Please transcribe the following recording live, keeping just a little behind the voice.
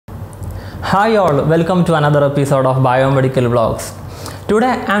Hi all, welcome to another episode of Biomedical Vlogs.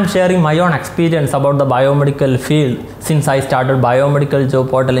 Today I am sharing my own experience about the biomedical field since I started Biomedical Job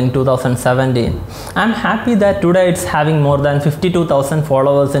Portal in 2017. I am happy that today it's having more than 52,000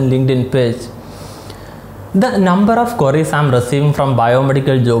 followers in LinkedIn page. The number of queries I am receiving from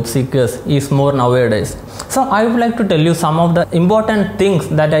biomedical job seekers is more nowadays. So I would like to tell you some of the important things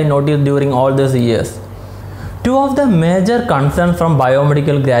that I noticed during all these years. Two of the major concerns from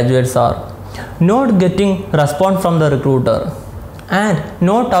biomedical graduates are not getting response from the recruiter and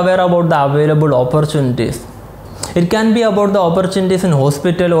not aware about the available opportunities. It can be about the opportunities in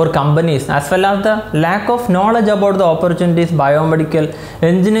hospital or companies, as well as the lack of knowledge about the opportunities biomedical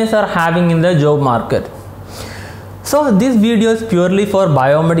engineers are having in the job market. So this video is purely for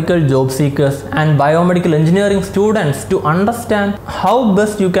biomedical job seekers and biomedical engineering students to understand how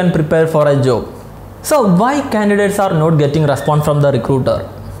best you can prepare for a job. So why candidates are not getting response from the recruiter?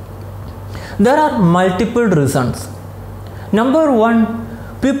 There are multiple reasons. Number one,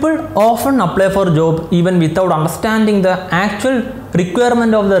 people often apply for job even without understanding the actual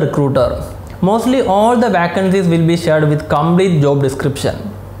requirement of the recruiter. Mostly all the vacancies will be shared with complete job description.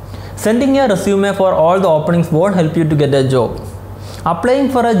 Sending a resume for all the openings won't help you to get a job. Applying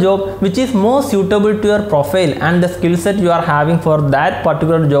for a job which is more suitable to your profile and the skill set you are having for that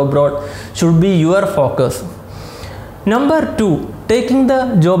particular job role should be your focus. Number two, taking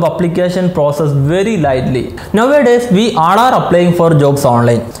the job application process very lightly. Nowadays, we all are applying for jobs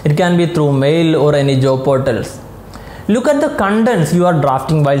online. It can be through mail or any job portals. Look at the contents you are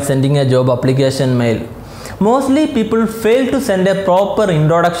drafting while sending a job application mail. Mostly people fail to send a proper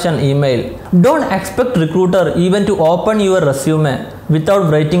introduction email. Don't expect recruiter even to open your resume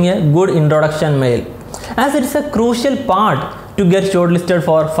without writing a good introduction mail, as it's a crucial part to get shortlisted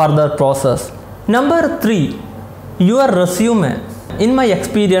for further process. Number three, your resume. In my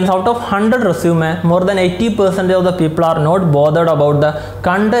experience, out of 100 resume, more than 80% of the people are not bothered about the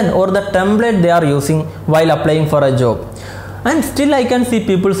content or the template they are using while applying for a job. And still I can see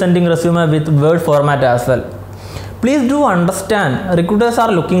people sending resume with Word format as well. Please do understand, recruiters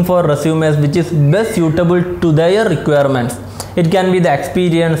are looking for resumes which is best suitable to their requirements. It can be the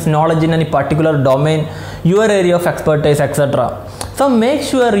experience, knowledge in any particular domain, your area of expertise, etc. So make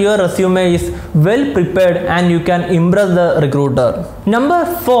sure your resume is well prepared and you can impress the recruiter. Number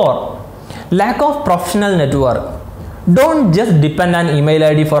four, lack of professional network. Don't just depend on email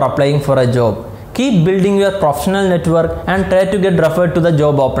ID for applying for a job. Keep building your professional network and try to get referred to the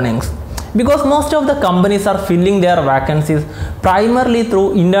job openings. Because most of the companies are filling their vacancies primarily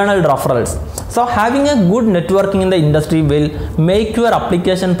through internal referrals. So having a good networking in the industry will make your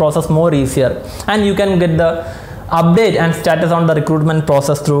application process more easier, and you can get the update and status on the recruitment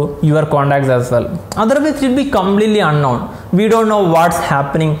process through your contacts as well. Otherwise it will be completely unknown. We don't know what's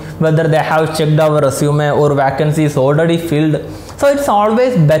happening, whether they have checked our resume or vacancy is already filled. So it's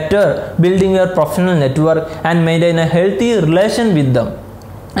always better building your professional network and maintain a healthy relation with them.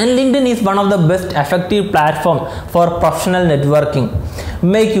 And LinkedIn is one of the best effective platform for professional networking.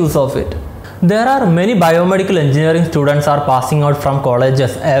 Make use of it. There are many biomedical engineering students are passing out from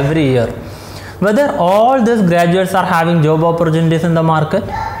colleges every year. Whether all these graduates are having job opportunities in the market?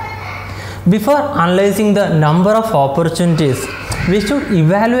 Before analyzing the number of opportunities, we should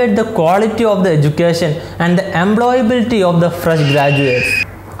evaluate the quality of the education and the employability of the fresh graduates.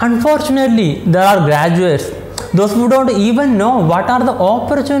 Unfortunately, there are graduates, those who don't even know what are the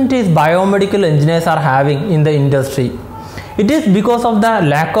opportunities biomedical engineers are having in the industry. It is because of the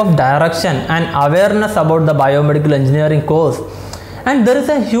lack of direction and awareness about the biomedical engineering course. And there is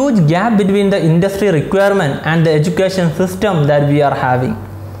a huge gap between the industry requirement and the education system that we are having.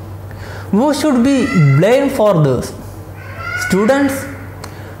 Who should be blamed for this? Students,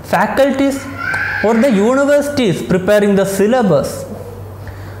 faculties, or the universities preparing the syllabus?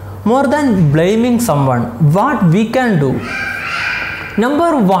 More than blaming someone, what we can do?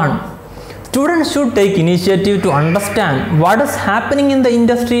 Number one, students should take initiative to understand what is happening in the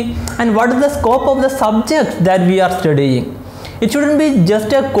industry and what is the scope of the subjects that we are studying. It shouldn't be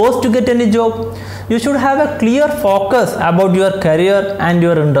just a course to get any job. You should have a clear focus about your career and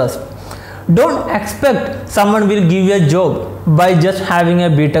your interest. Don't expect someone will give you a job by just having a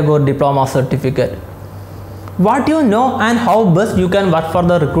BTech or diploma certificate. What you know and how best you can work for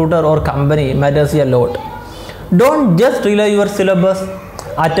the recruiter or company matters a lot. Don't just rely your syllabus.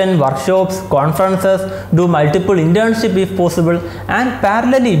 Attend workshops, conferences, do multiple internships if possible, and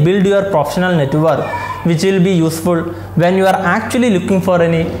parallelly build your professional network, which will be useful when you are actually looking for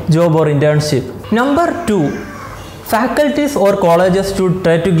any job or internship. Number two, Faculties or colleges should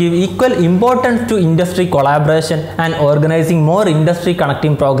try to give equal importance to industry collaboration and organizing more industry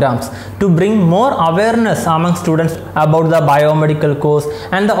connecting programs to bring more awareness among students about the biomedical course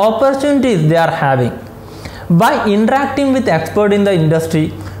and the opportunities they are having. By interacting with experts in the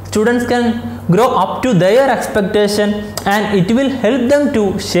industry, students can grow up to their expectation and it will help them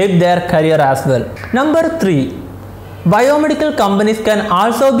to shape their career as well. Number 3. Biomedical companies can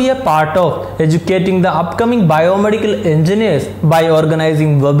also be a part of educating the upcoming biomedical engineers by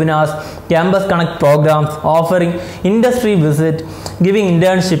organizing webinars, campus connect programs, offering industry visit, giving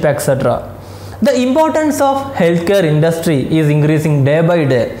internship, etc. The importance of healthcare industry is increasing day by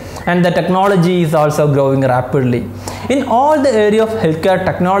day and the technology is also growing rapidly. In all the area of healthcare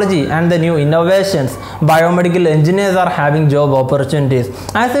technology and the new innovations, biomedical engineers are having job opportunities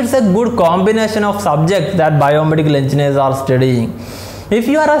as it's a good combination of subjects that biomedical engineers are studying. If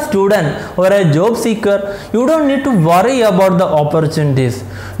you are a student or a job seeker, you don't need to worry about the opportunities.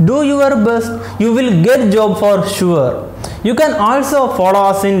 Do your best, you will get job for sure. You can also follow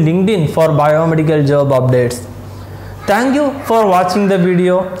us in LinkedIn for biomedical job updates. Thank you for watching the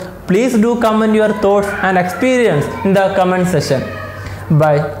video. Please do comment your thoughts and experience in the comment section.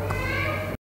 Bye.